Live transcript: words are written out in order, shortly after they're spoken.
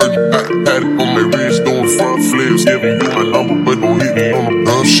Had it on my wrist doing front flips. Giving you my number, but don't hit me on the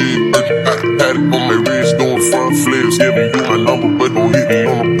dumb shit. Had it on my wrist doing front flips. Giving you my number, but don't hit me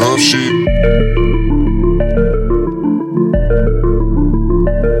on the dumb shit.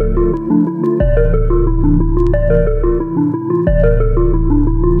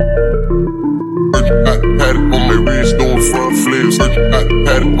 Had it on my wrist doing front flips. Had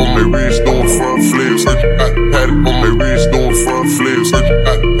it on my wrist doing front flips. Had it on my wrist doing front flips. Had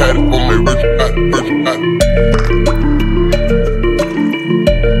it on my wrist.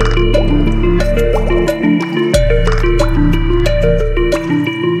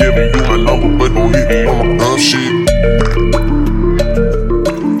 Giving you my number, but don't hit me on the dumb shit.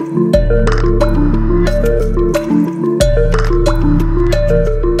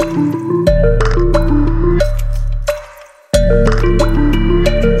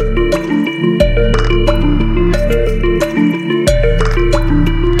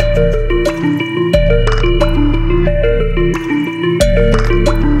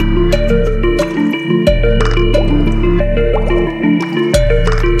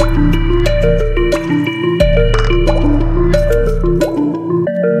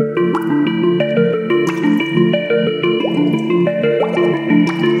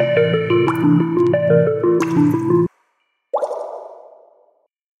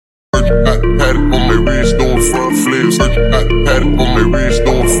 Had it on my wrist doing front flips. Had it on my wrist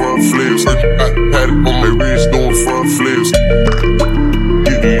doing front flips. Had it on my wrist doing front flips.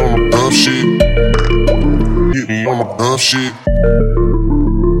 Hit me on the dumb shit. Hit me on the dumb shit.